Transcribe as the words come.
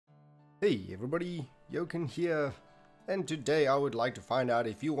Hey everybody, Jochen here, and today I would like to find out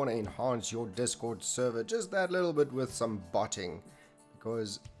if you want to enhance your Discord server just that little bit with some botting,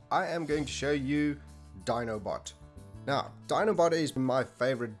 because I am going to show you Dynobot. Now, Dynobot is my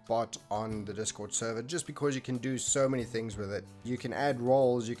favorite bot on the Discord server just because you can do so many things with it. You can add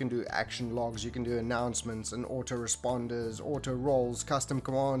roles, you can do action logs, you can do announcements and auto-responders, auto-roles, custom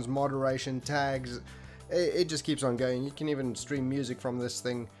commands, moderation, tags. It just keeps on going. You can even stream music from this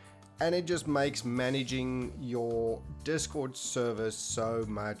thing. And it just makes managing your Discord server so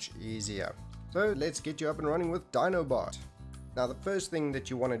much easier. So let's get you up and running with Dynobot. Now the first thing that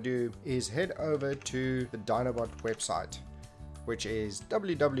you want to do is head over to the Dynobot website, which is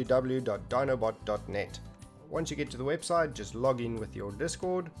www.dynobot.net. Once you get to the website, just log in with your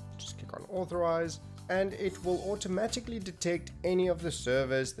Discord, just click on authorize, and it will automatically detect any of the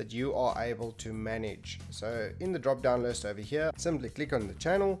servers that you are able to manage. So in the drop down list over here, simply click on the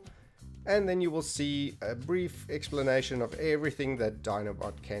channel, and then you will see a brief explanation of everything that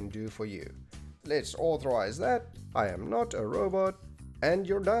Dynobot can do for you. Let's authorize that. I am not a robot, and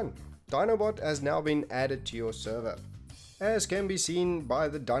you're done. Dynobot has now been added to your server, as can be seen by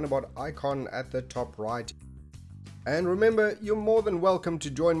the Dynobot icon at the top right. And remember, you're more than welcome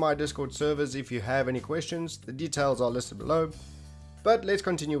to join my Discord servers if you have any questions. The details are listed below, but let's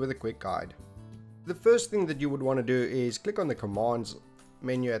continue with a quick guide. The first thing that you would want to do is click on the commands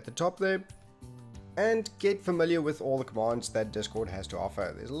menu at the top there and get familiar with all the commands that Discord has to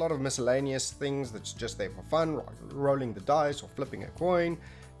offer. There's a lot of miscellaneous things that's just there for fun, like rolling the dice or flipping a coin,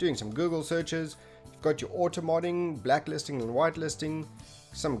 doing some Google searches. You've got your auto modding, blacklisting and whitelisting,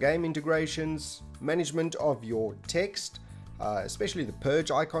 some game integrations, management of your text, especially the purge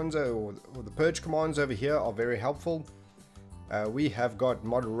icons or the purge commands over here are very helpful. We have got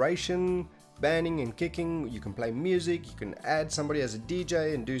moderation, banning and kicking. You can play music, you can add somebody as a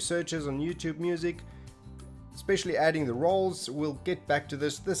DJ and do searches on YouTube music, especially adding the roles. We'll get back to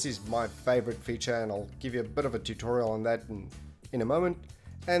this. This is my favorite feature and I'll give you a bit of a tutorial on that in a moment.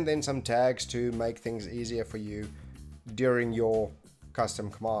 And then some tags to make things easier for you during your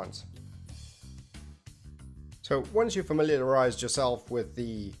custom commands. So once you've familiarized yourself with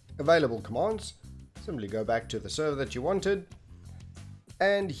the available commands, simply go back to the server that you wanted.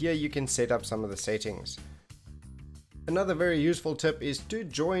 And here you can set up some of the settings. Another very useful tip is to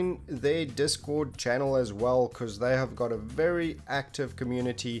join their Discord channel as well, because they have got a very active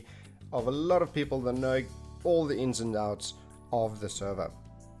community of a lot of people that know all the ins and outs of the server.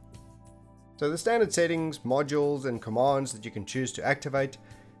 So the standard settings, modules and commands that you can choose to activate,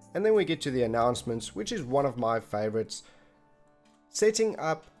 and then we get to the announcements, which is one of my favorites. Setting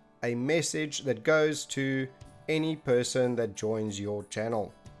up a message that goes to any person that joins your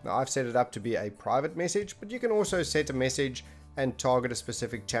channel. Now I've set it up to be a private message, but you can also set a message and target a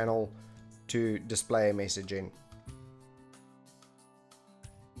specific channel to display a message in.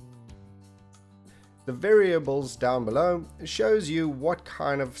 The variables down below shows you what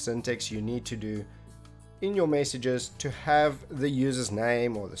kind of syntax you need to do in your messages to have the user's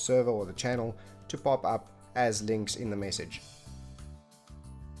name or the server or the channel to pop up as links in the message.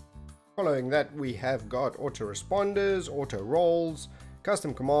 Following that, we have got auto-responders, auto-roles,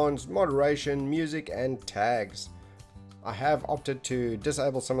 custom commands, moderation, music, and tags. I have opted to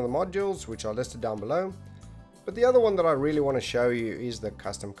disable some of the modules, which are listed down below, but the other one that I really want to show you is the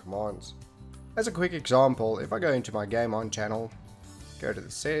custom commands. As a quick example, if I go into my Game On channel, go to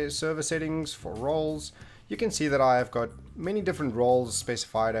the server settings for roles, you can see that I have got many different roles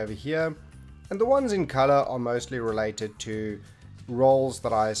specified over here, and the ones in color are mostly related to roles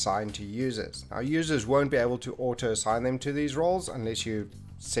that I assign to users. Now users won't be able to auto assign them to these roles unless you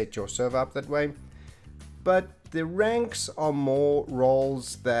set your server up that way, but the ranks are more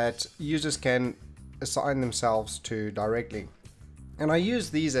roles that users can assign themselves to directly, and I use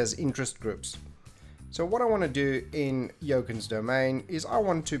these as interest groups. So what I want to do in Jochen's domain is I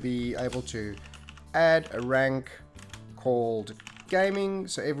want to be able to add a rank called gaming,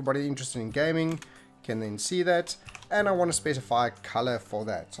 so everybody interested in gaming can then see that. And I want to specify a color for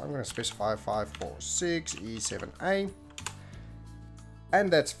that. So I'm going to specify 546 E7A.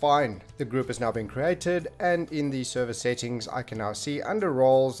 And that's fine. The group has now been created. And in the server settings, I can now see under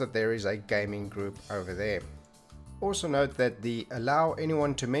roles that there is a gaming group over there. Also note that the allow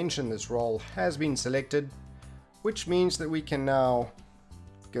anyone to mention this role has been selected, which means that we can now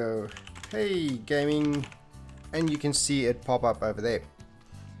go, hey, gaming, and you can see it pop up over there.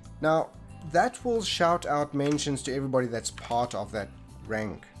 Now, that will shout out mentions to everybody that's part of that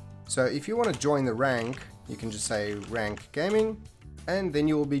rank. So if you want to join the rank, you can just say rank gaming, and then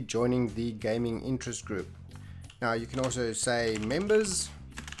you will be joining the gaming interest group. Now you can also say members,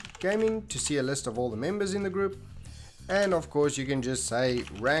 gaming to see a list of all the members in the group. And of course you can just say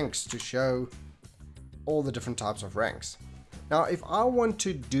ranks to show all the different types of ranks. Now if I want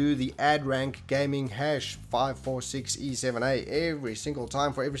to do the add rank gaming hash 546E7A every single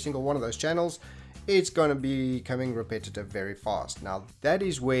time for every single one of those channels, it's going to be becoming repetitive very fast. Now that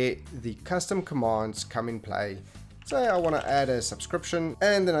is where the custom commands come in play. Say I want to add a subscription,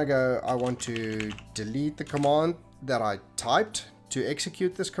 and then I want to delete the command that I typed to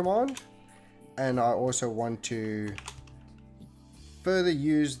execute this command, and I also want to further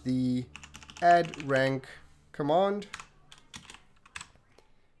use the add rank command,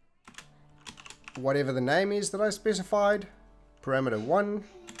 whatever the name is that I specified, parameter 1,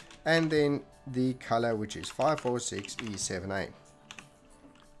 and then the color, which is 546E7A.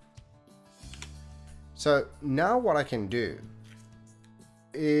 So now what I can do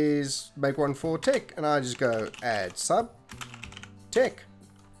is make one for tech, and I just go add sub tech,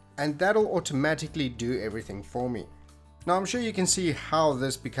 and that'll automatically do everything for me. Now I'm sure you can see how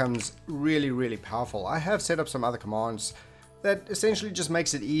this becomes really powerful. I have set up some other commands that essentially just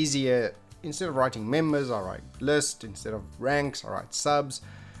makes it easier. Instead of writing members, I write list. Instead of ranks, I write subs.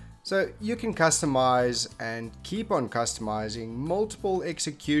 So you can customize and keep on customizing multiple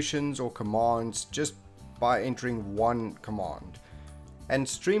executions or commands just by entering one command, and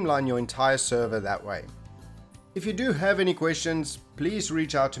streamline your entire server that way. If you do have any questions, please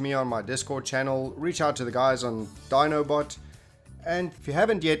reach out to me on my Discord channel, reach out to the guys on Dynobot, and if you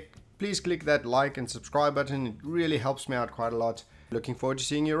haven't yet, please click that like and subscribe button. It really helps me out quite a lot. Looking forward to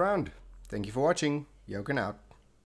seeing you around. Thank you for watching. Jochen out.